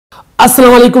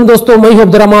अस्सलाम वालेकुम दोस्तों, मैं हूं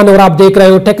अब्दुर और आप देख रहे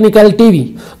हो टेक्निकल टीवी।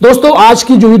 दोस्तों आज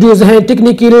की जो वीडियोस हैं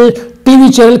टेक्निकल टीवी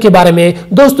चैनल के बारे में।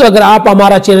 दोस्तों अगर आप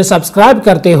हमारा चैनल सब्सक्राइब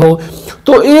करते हो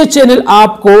तो ये चैनल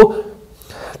आपको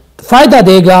फायदा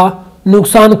देगा,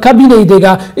 नुकसान कभी नहीं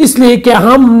देगा। इसलिए कि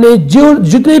हमने जो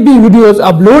जितने भी वीडियोस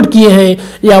अपलोड किए हैं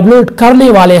या अपलोड करने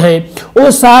वाले हैं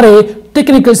वो सारे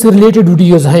टेक्निकल से रिलेटेड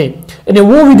वीडियोस हैं।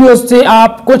 वो वीडियोस से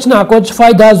आप कुछ ना कुछ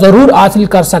फायदा जरूर हासिल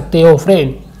कर सकते हो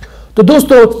फ्रेंड। तो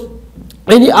दोस्तों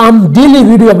हम डेली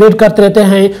वीडियो अपलोड करते रहते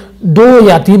हैं, 2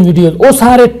 या 3 वीडियोस, वो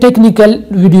सारे टेक्निकल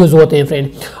वीडियोस होते हैं फ्रेंड,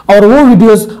 और वो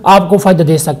वीडियोस आपको फायदा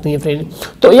दे सकते हैं फ्रेंड।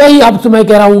 तो यही आपसे मैं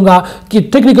कह रहा हूँ कि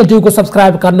टेक्निकल टीवी को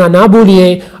सब्सक्राइब करना ना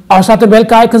भूलिए और साथ में बेल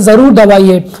का आइकन जरूर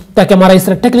दबाइए ताकि हमारा इस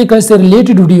तरह टेक्निकल से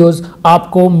रिलेटेड वीडियोस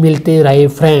आपको मिलते रहे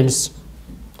फ्रेंड्स।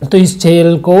 तो इस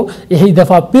चैनल को यही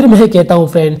दफ़ा फिर मैं कहता हूँ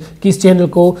फ्रेंड कि इस चैनल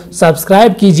को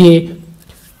सब्सक्राइब कीजिए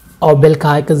और बेल का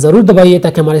आइकन जरूर दबाइए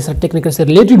ताकि हमारे साथ टेक्निकल से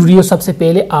रिलेटेड वीडियो सबसे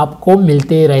पहले आपको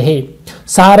मिलते रहे।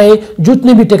 सारे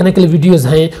जितने भी टेक्निकल वीडियोस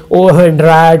हैं वो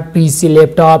एंड्रॉयड, पीसी,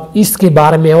 लैपटॉप इसके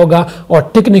बारे में होगा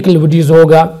और टेक्निकल वीडियोस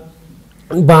होगा,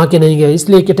 बाकी नहीं गए।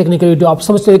 इसलिए कि टेक्निकल वीडियो आप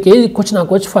समझते हो कि कुछ ना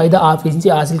कुछ फ़ायदा आप इनसे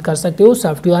हासिल कर सकते हो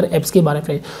सॉफ्टवेयर ऐप्स के बारे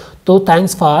में। तो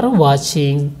थैंक्स फॉर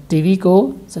वॉचिंग। टीवी को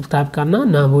सब्सक्राइब करना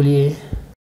ना भूलिए।